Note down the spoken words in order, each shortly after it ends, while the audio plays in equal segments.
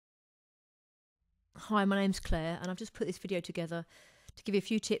Hi, my name's Claire and I've just put this video together to give you a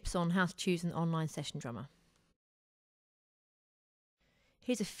few tips on how to choose an online session drummer.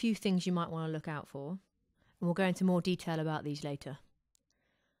 Here's a few things you might want to look out for, and we'll go into more detail about these later.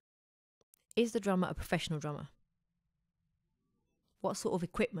 Is the drummer a professional drummer? What sort of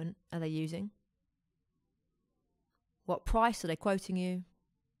equipment are they using? What price are they quoting you?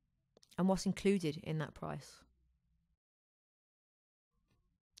 And what's included in that price?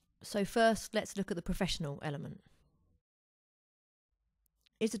 So first, let's look at the professional element.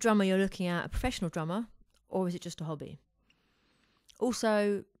 Is the drummer you're looking at a professional drummer, or is it just a hobby?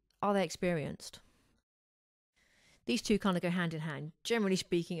 Also, are they experienced? These two kind of go hand in hand. Generally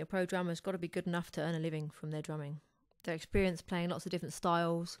speaking, a pro drummer's got to be good enough to earn a living from their drumming. They're experienced playing lots of different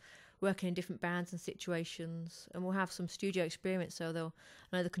styles, working in different bands and situations, and will have some studio experience, so they'll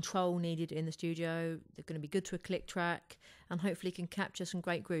know the control needed in the studio. They're going to be good to a click track, and hopefully can capture some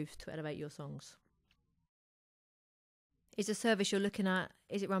great grooves to elevate your songs. Is the service you're looking at,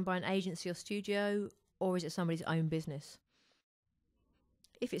 is it run by an agency or studio, or is it somebody's own business?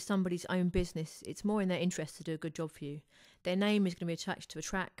 If it's somebody's own business, it's more in their interest to do a good job for you. Their name is going to be attached to the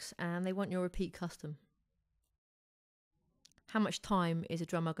tracks, and they want your repeat custom. How much time is a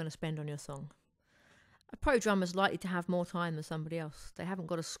drummer going to spend on your song? A pro drummer's likely to have more time than somebody else. They haven't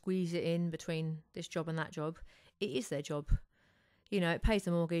got to squeeze it in between this job and that job. It is their job. You know, it pays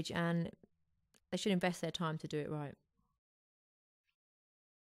the mortgage, and they should invest their time to do it right.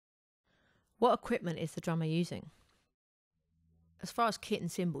 What equipment is the drummer using? As far as kit and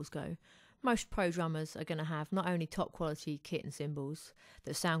cymbals go, most pro drummers are going to have not only top quality kit and cymbals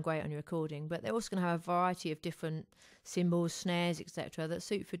that sound great on your recording, but they're also going to have a variety of different cymbals, snares, etc. that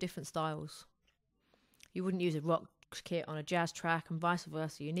suit for different styles. You wouldn't use a rock kit on a jazz track and vice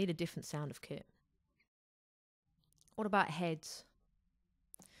versa. You need a different sound of kit. What about heads?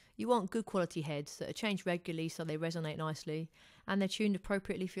 You want good quality heads that are changed regularly so they resonate nicely and they're tuned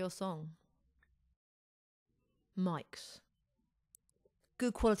appropriately for your song. Mics.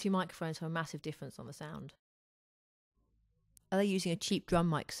 Good quality microphones have a massive difference on the sound. Are they using a cheap drum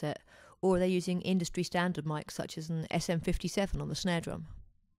mic set, or are they using industry standard mics such as an SM57 on the snare drum?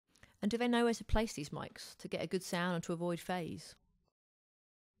 And do they know where to place these mics to get a good sound and to avoid phase?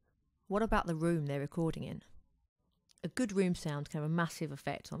 What about the room they're recording in? A good room sound can have a massive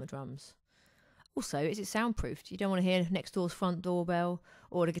effect on the drums. Also, is it soundproofed? You don't want to hear next door's front doorbell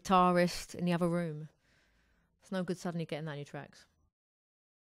or the guitarist in the other room. It's no good suddenly getting that in your tracks.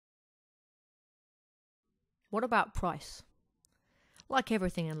 What about price? Like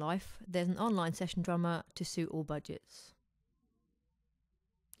everything in life, there's an online session drummer to suit all budgets.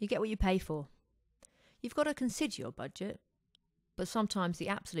 You get what you pay for. You've got to consider your budget, but sometimes the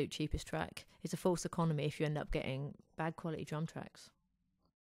absolute cheapest track is a false economy if you end up getting bad quality drum tracks.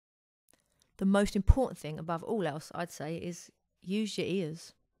 The most important thing above all else, I'd say, is use your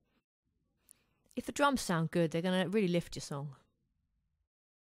ears. If the drums sound good, they're going to really lift your song.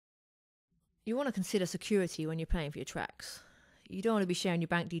 You want to consider security when you're paying for your tracks. You don't want to be sharing your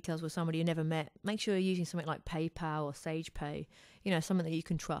bank details with somebody you never met. Make sure you're using something like PayPal or SagePay, something that you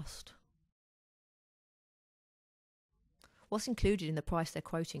can trust. What's included in the price they're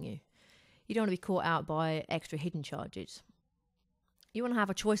quoting you? You don't want to be caught out by extra hidden charges. You want to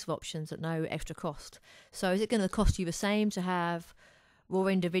have a choice of options at no extra cost. So is it going to cost you the same to have raw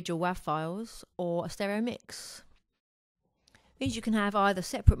individual WAV files or a stereo mix? Means you can have either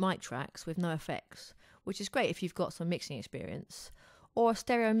separate mic tracks with no effects, which is great if you've got some mixing experience, or a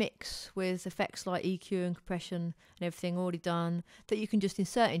stereo mix with effects like EQ and compression and everything already done that you can just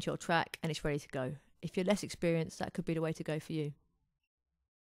insert into your track and it's ready to go. If you're less experienced, that could be the way to go for you.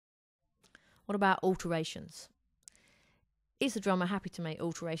 What about alterations? Is the drummer happy to make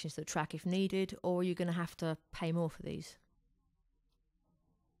alterations to the track if needed, or are you going to have to pay more for these?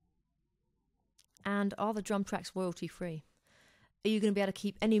 And are the drum tracks royalty free? Are you going to be able to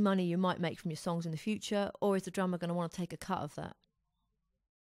keep any money you might make from your songs in the future, or is the drummer going to want to take a cut of that?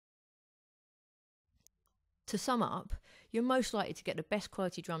 To sum up, you're most likely to get the best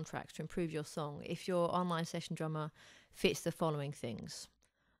quality drum tracks to improve your song if your online session drummer fits the following things.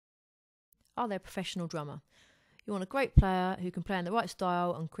 Are they a professional drummer? You want a great player who can play in the right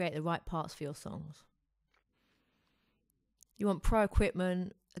style and create the right parts for your songs. You want pro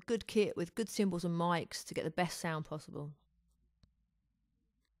equipment, a good kit with good cymbals and mics to get the best sound possible.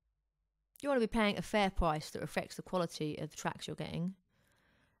 You want to be paying a fair price that reflects the quality of the tracks you're getting.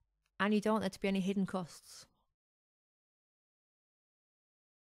 And you don't want there to be any hidden costs.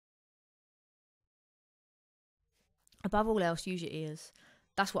 Above all else, use your ears.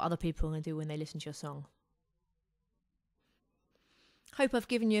 That's what other people are going to do when they listen to your song. Hope I've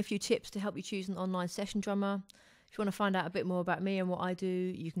given you a few tips to help you choose an online session drummer. If you want to find out a bit more about me and what I do,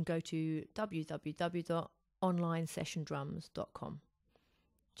 you can go to www.onlinesessiondrums.com.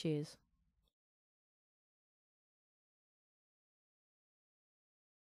 Cheers.